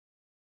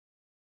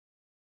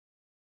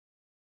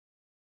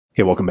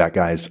Hey, welcome back,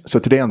 guys. So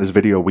today on this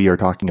video, we are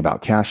talking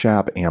about Cash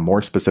App, and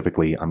more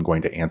specifically, I'm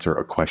going to answer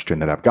a question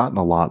that I've gotten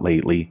a lot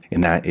lately,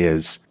 and that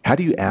is, how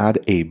do you add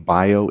a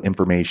bio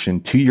information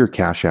to your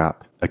Cash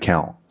App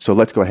account? So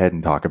let's go ahead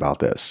and talk about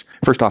this.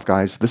 First off,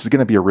 guys, this is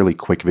going to be a really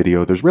quick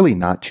video. There's really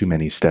not too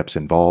many steps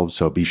involved,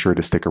 so be sure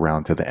to stick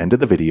around to the end of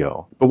the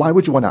video. But why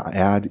would you want to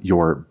add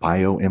your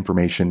bio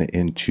information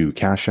into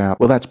Cash App?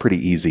 Well, that's pretty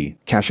easy.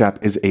 Cash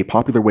App is a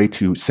popular way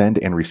to send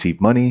and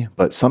receive money,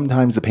 but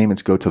sometimes the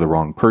payments go to the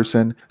wrong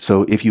person.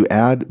 So if you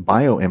add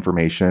bio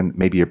information,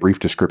 maybe a brief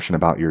description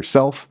about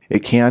yourself,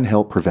 it can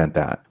help prevent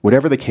that.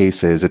 Whatever the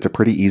case is, it's a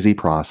pretty easy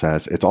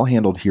process. It's all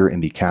handled here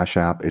in the Cash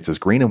App. It's this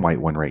green and white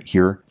one right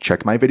here.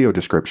 Check my video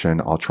description.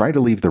 I'll try to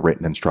leave the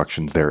written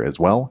instructions there as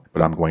well,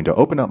 but I'm going to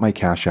open up my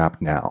Cash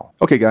App now.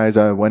 Okay, guys,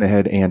 I went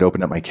ahead and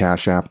opened up my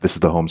Cash App. This is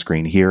the home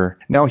screen here.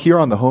 Now here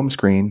on the home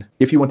screen,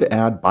 if you want to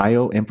add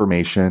bio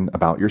information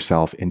about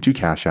yourself into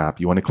Cash App,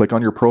 you want to click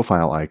on your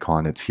profile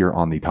icon. It's here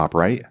on the top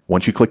right.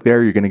 Once you click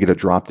there, you're going to get a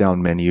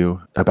drop-down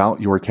menu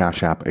about your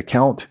Cash App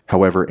account.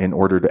 However, in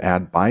order to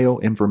add bio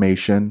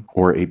information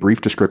or a brief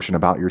description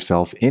about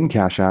yourself in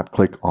Cash App,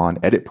 click on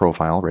Edit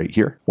Profile right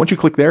here. Once you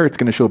click there, it's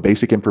going to show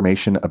basic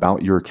information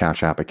about your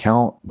Cash App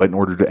account, but in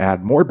order to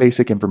add more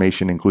basic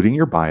information, including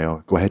your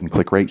bio, go ahead and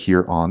click right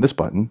here on this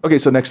button. Okay,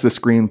 so next the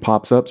screen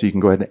pops up, so you can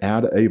go ahead and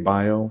add a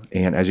bio,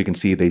 and as you can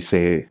see, they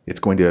say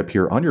it's going to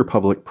appear on your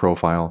public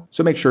profile,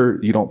 so make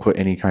sure you don't put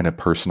any kind of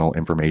personal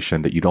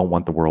information that you don't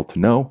want the world to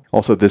know.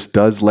 Also, this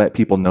does let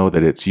people know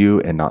that it's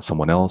you and not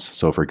someone else.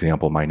 So for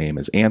example, my name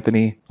is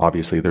Anthony.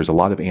 Obviously, there's a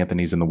lot of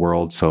Anthonys in the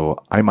world, so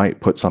I might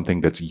put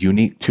something that's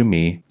unique to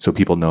me so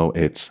people know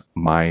it's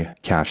my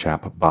Cash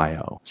App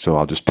bio. So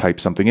I'll just type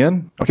something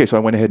in. Okay, so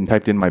I went ahead and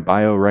typed in my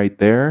bio right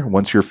there.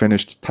 Once you're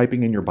finished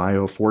typing in your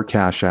bio for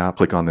Cash App,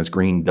 click on this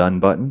green done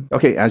button.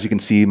 Okay, as you can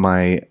see,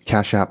 my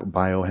Cash App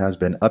bio has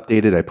been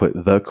updated. I put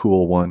the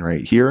cool one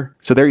right here.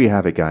 So there you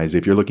have it, guys.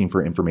 If you're looking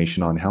for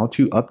information on how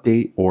to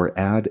update or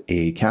add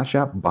a Cash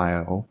App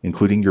bio,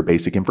 including your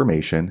basic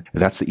information,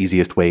 that's the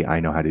easiest way I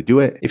know how to do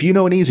it. If you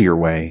know an easier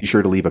way, be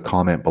sure to leave a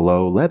comment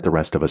below. Let the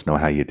rest of us know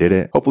how you did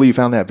it. Hopefully you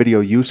found that video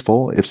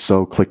useful. If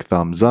so, click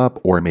thumbs up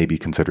or maybe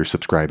consider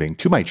subscribing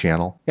to my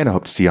channel, and I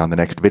hope to see you on the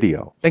next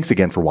video. Thanks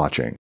again for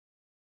watching.